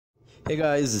Hey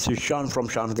guys, this is Shan from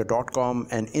shanhither.com,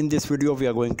 and in this video we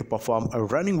are going to perform a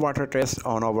running water test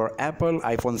on our Apple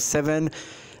iPhone 7.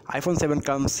 iPhone 7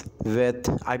 comes with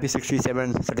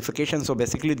IP67 certification, so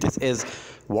basically this is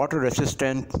water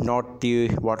resistant, not the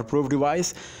waterproof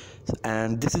device,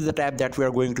 and this is the tab that we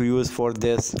are going to use for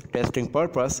this testing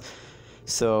purpose.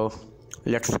 So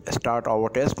let's start our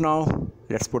test now.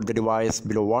 Let's put the device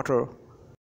below water.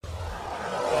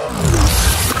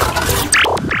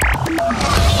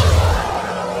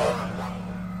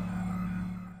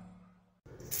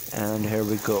 And here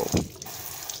we go.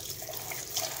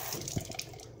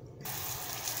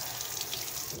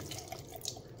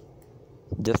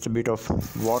 Just a bit of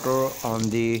water on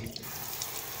the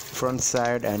front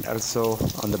side and also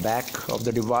on the back of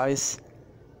the device.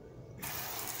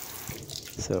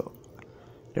 So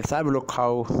let's have a look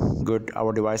how good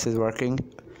our device is working.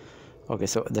 Okay,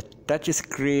 so the touch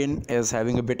screen is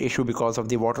having a bit issue because of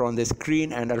the water on the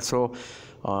screen and also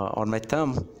on my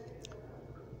thumb.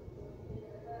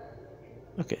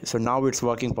 Okay, so now it's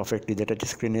working perfectly. The touch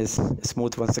screen is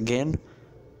smooth once again,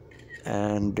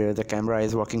 and the camera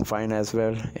is working fine as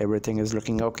well. Everything is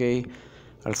looking okay.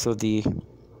 Also the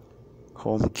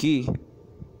home key,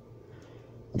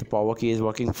 the power key is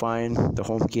working fine. The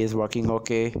home key is working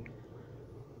okay.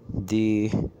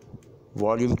 The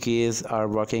volume keys are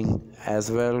working as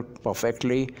well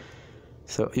perfectly.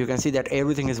 So you can see that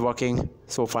everything is working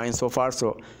so fine so far.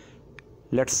 So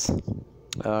let's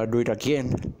do it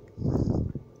again.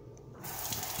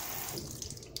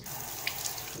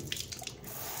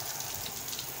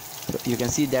 So you can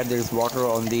see that there is water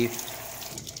on the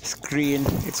screen.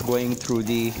 It's going through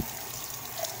the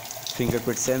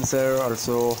fingerprint sensor,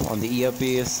 also on the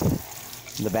earpiece,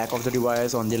 the back of the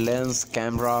device, on the lens,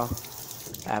 camera,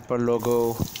 Apple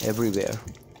logo, everywhere.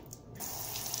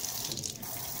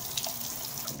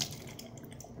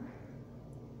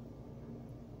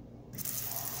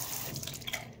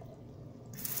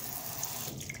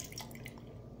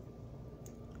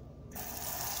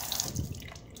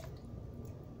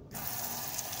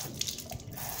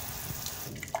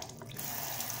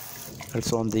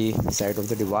 Also on the side of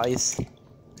the device.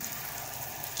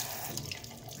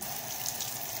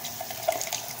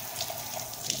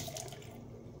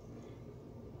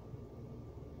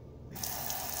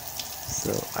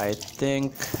 So I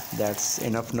think that's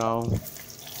enough now.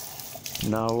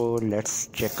 Now let's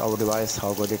check our device,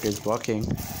 how good it is working.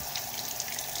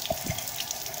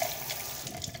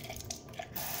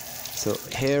 So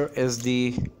here is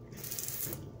the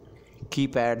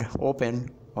keypad open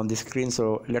on the screen,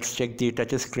 so let's check the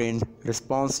touch screen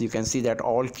response. You can see that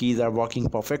all keys are working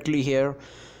perfectly here,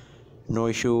 no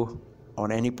issue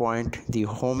on any point. The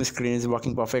home screen is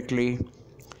working perfectly,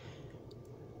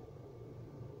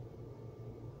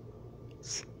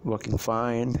 it's working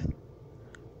fine.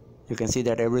 You can see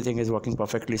that everything is working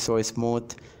perfectly, so smooth.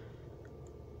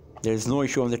 There is no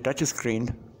issue on the touch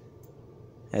screen,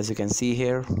 as you can see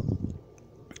here.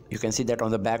 You can see that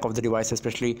on the back of the device,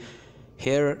 especially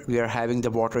here we are having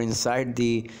the water inside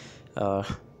the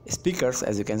speakers,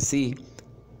 as you can see.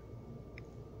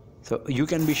 So you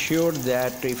can be sure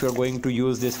that if you're going to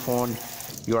use this phone,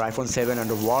 your iPhone 7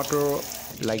 under water,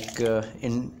 like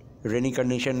in rainy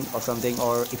condition or something,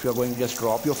 or if you're going to just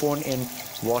drop your phone in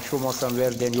washroom or somewhere,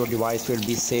 then your device will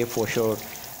be safe for sure.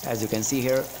 As you can see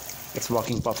here, it's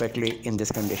working perfectly in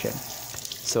this condition.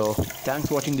 So thanks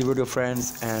for watching the video,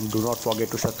 friends, and do not forget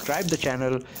to subscribe the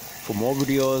channel for more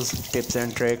videos, tips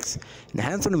and tricks, and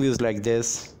hands-on views like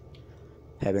this.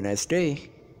 Have a nice day.